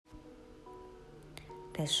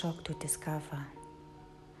The shock to discover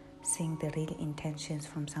seeing the real intentions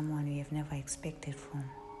from someone you have never expected from.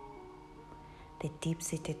 The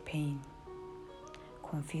deep-seated pain,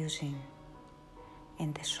 confusion,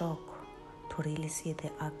 and the shock to really see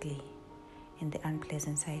the ugly and the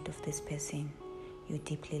unpleasant side of this person you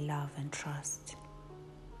deeply love and trust.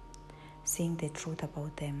 Seeing the truth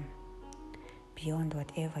about them beyond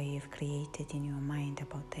whatever you have created in your mind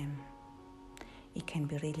about them. It can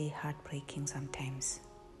be really heartbreaking sometimes.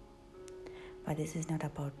 But this is not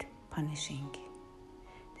about punishing.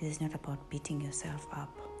 This is not about beating yourself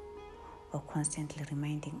up or constantly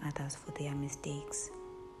reminding others for their mistakes.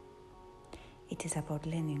 It is about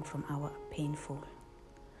learning from our painful,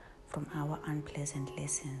 from our unpleasant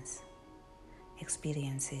lessons,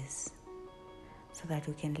 experiences, so that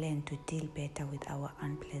we can learn to deal better with our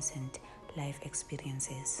unpleasant life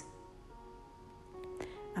experiences.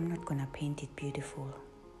 I'm not gonna paint it beautiful,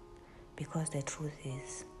 because the truth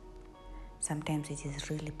is, sometimes it is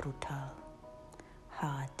really brutal,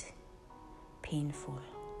 hard, painful,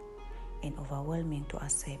 and overwhelming to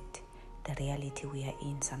accept the reality we are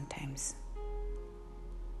in sometimes.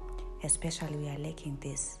 Especially we are lacking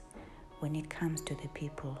this when it comes to the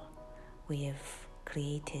people we have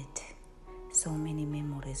created so many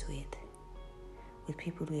memories with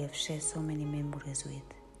people we have shared so many memories with,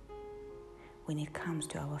 when it comes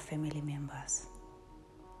to our family members.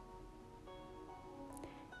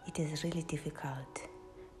 It is really difficult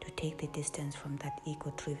to take the distance from that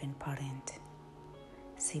ego-driven parent,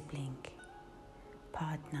 sibling,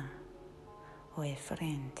 partner, or a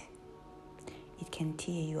friend. It can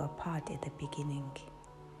tear you apart at the beginning,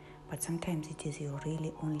 but sometimes it is your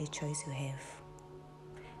really only choice you have.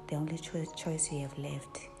 The only choice you have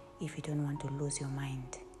left if you don't want to lose your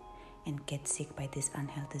mind and get sick by these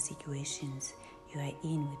unhealthy situations you are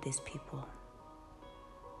in with these people.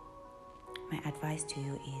 My advice to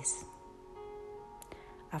you is,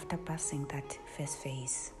 after passing that first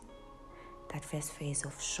phase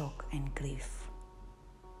of shock and grief,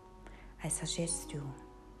 I suggest you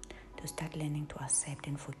to start learning to accept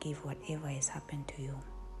and forgive whatever has happened to you.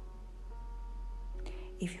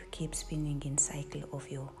 If you keep spinning in cycle of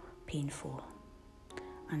your painful,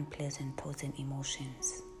 unpleasant thoughts and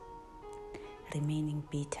emotions, remaining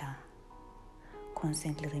bitter,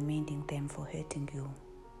 constantly reminding them for hurting you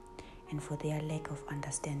and for their lack of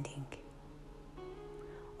understanding,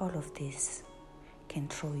 all of this can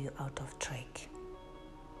throw you out of track,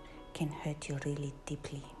 can hurt you really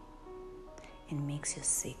deeply, and makes you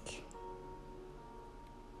sick.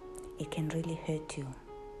 It can really hurt you,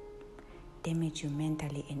 damage you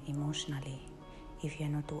mentally and emotionally if you are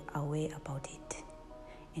not aware about it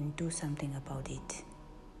and do something about it.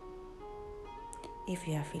 If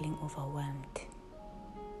you are feeling overwhelmed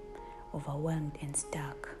and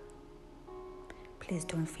stuck, please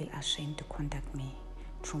don't feel ashamed to contact me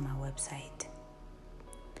through my website.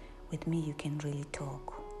 With me, you can really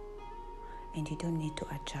talk, and you don't need to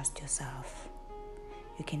adjust yourself.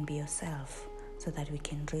 You can be yourself so that we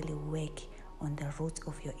can really work on the roots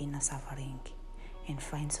of your inner suffering and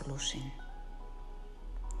find solution.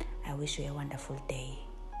 I wish you a wonderful day.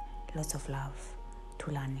 Lots of love.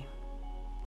 Thulani.